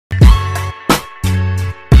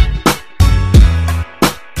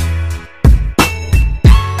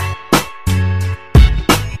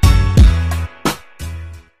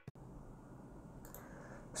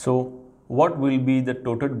what will be the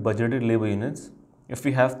total budgeted labor units if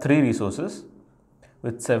we have 3 resources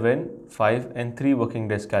with 7, 5 and 3 working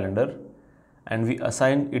days calendar, and we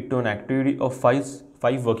assign it to an activity of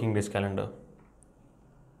 5 working days calendar.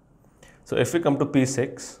 So if we come to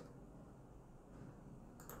P6,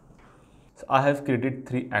 so I have created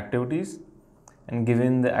 3 activities and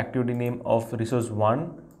given the activity name of resource 1,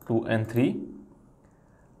 2 and 3,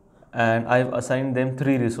 and I have assigned them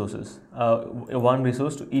 3 resources, 1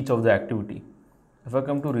 resource to each of the activity. If I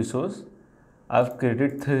come to resource, I have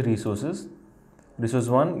created 3 resources. Resource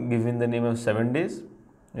 1 given the name of 7 days,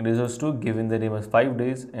 resource 2 given the name as 5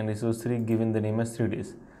 days, and resource 3 given the name as 3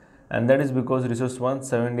 days. And that is because resource 1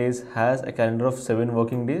 7 days has a calendar of 7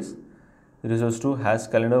 working days, resource 2 has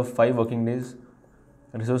calendar of 5 working days,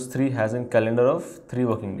 resource 3 has a calendar of 3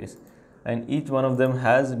 working days, and each one of them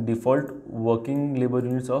has default working labor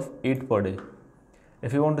units of 8 per day.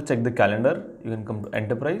 If you want to check the calendar, you can come to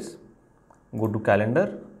enterprise, go to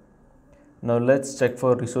calendar. Now let's check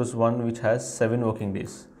for resource 1 which has 7 working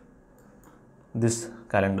days. This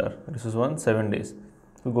calendar, resource 1 7 days.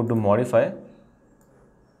 We go to modify,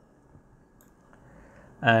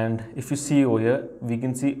 and if you see over here, we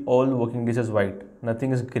can see all working days as white,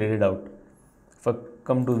 nothing is graded out. If I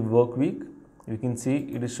come to work week, you can see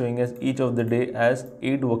it is showing as each of the day as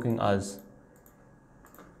 8 working hours.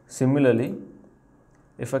 Similarly,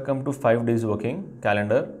 if I come to 5 days working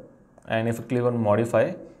calendar, and if I click on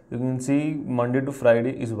modify, you can see Monday to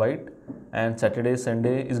Friday is white and Saturday,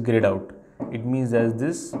 Sunday is grayed out. It means that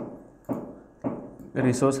this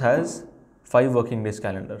resource has 5 working days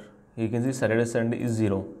calendar. You can see Saturday, Sunday is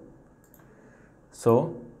 0.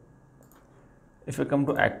 So if I come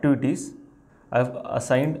to activities, I have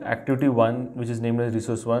assigned activity 1 which is named as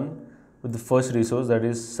resource 1 with the first resource, that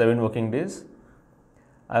is 7 working days.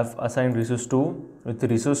 I have assigned resource 2 with the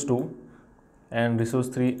resource 2 and resource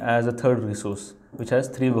 3 as a third resource which has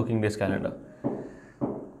 3 working days calendar.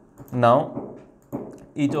 Now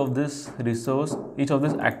each of this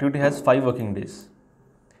activity has 5 working days.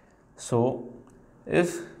 So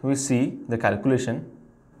if we see the calculation,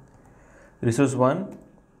 resource 1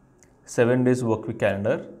 7 days work week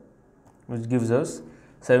calendar, which gives us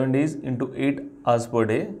 7 days into 8 hours per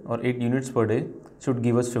day or 8 units per day, should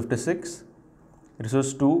give us 56.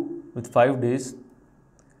 Resource 2 with 5 days,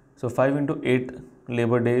 so 5 into 8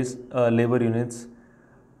 labor days, labor units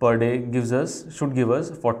per day should give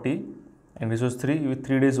us 40, and resource 3 with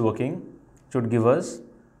 3 days working should give us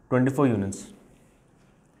 24 units.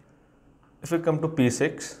 If we come to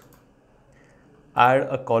P6, add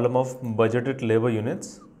a column of budgeted labor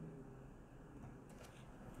units.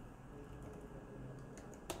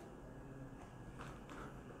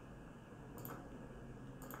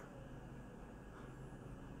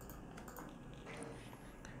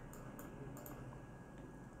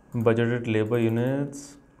 Budgeted labor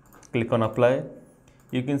units, click on apply.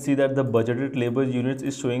 You can see that the budgeted labor units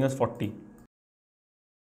is showing us 40.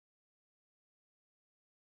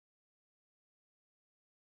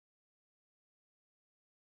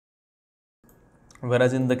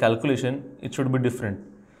 Whereas in the calculation, it should be different.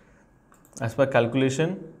 As per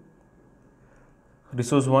calculation,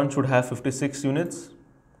 resource 1 should have 56 units,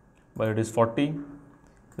 but it is 40.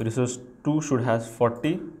 Resource 2 should have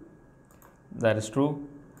 40, that is true,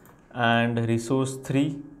 and resource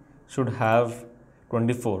 3 should have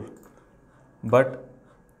 24, but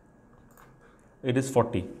it is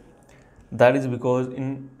 40. That is because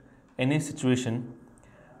in any situation,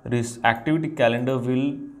 this activity calendar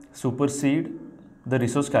will supersede the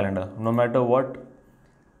resource calendar. No matter what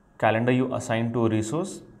calendar you assign to a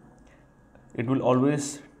resource, it will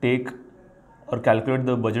always take or calculate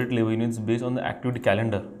the budget labor units based on the activity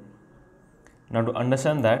calendar. Now to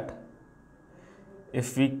understand that,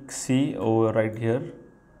 if we see over right here,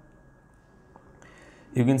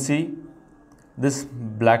 you can see this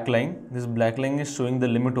black line is showing the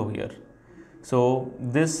limit over here. So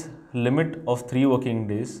this limit of 3 working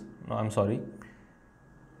days, no, I'm sorry.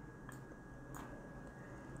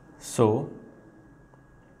 So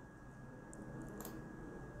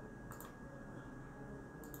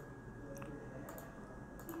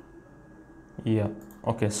yeah,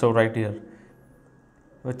 okay, so right here,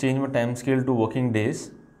 if I change my time scale to working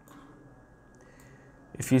days,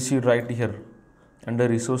 if you see right here under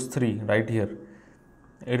resource 3 right here,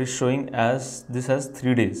 it is showing as this has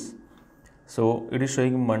 3 days. So it is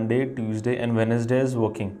showing Monday, Tuesday and Wednesday as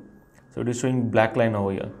working. So it is showing black line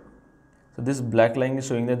over here. So this black line is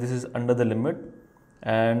showing that this is under the limit,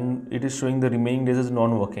 and it is showing the remaining days as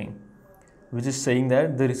non-working, which is saying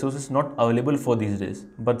that the resource is not available for these days.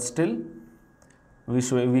 But still,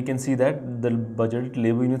 we can see that the budgeted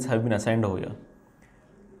labor units have been assigned over here.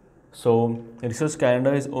 So resource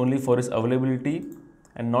calendar is only for its availability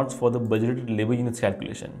and not for the budgeted labor units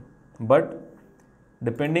calculation. But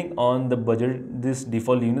depending on the budget, this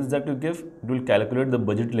default units that you give, it will calculate the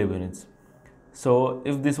budget labor units. So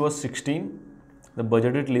if this was 16, the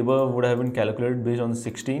budgeted labor would have been calculated based on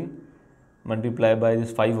 16 multiplied by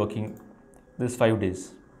this 5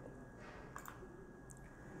 days.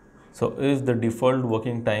 So if the default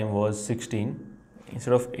working time was 16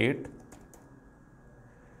 instead of 8,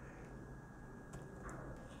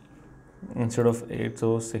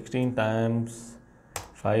 so 16 times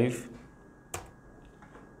 5,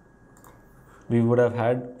 we would have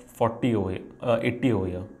had 40 over here, 80 over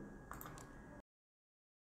here.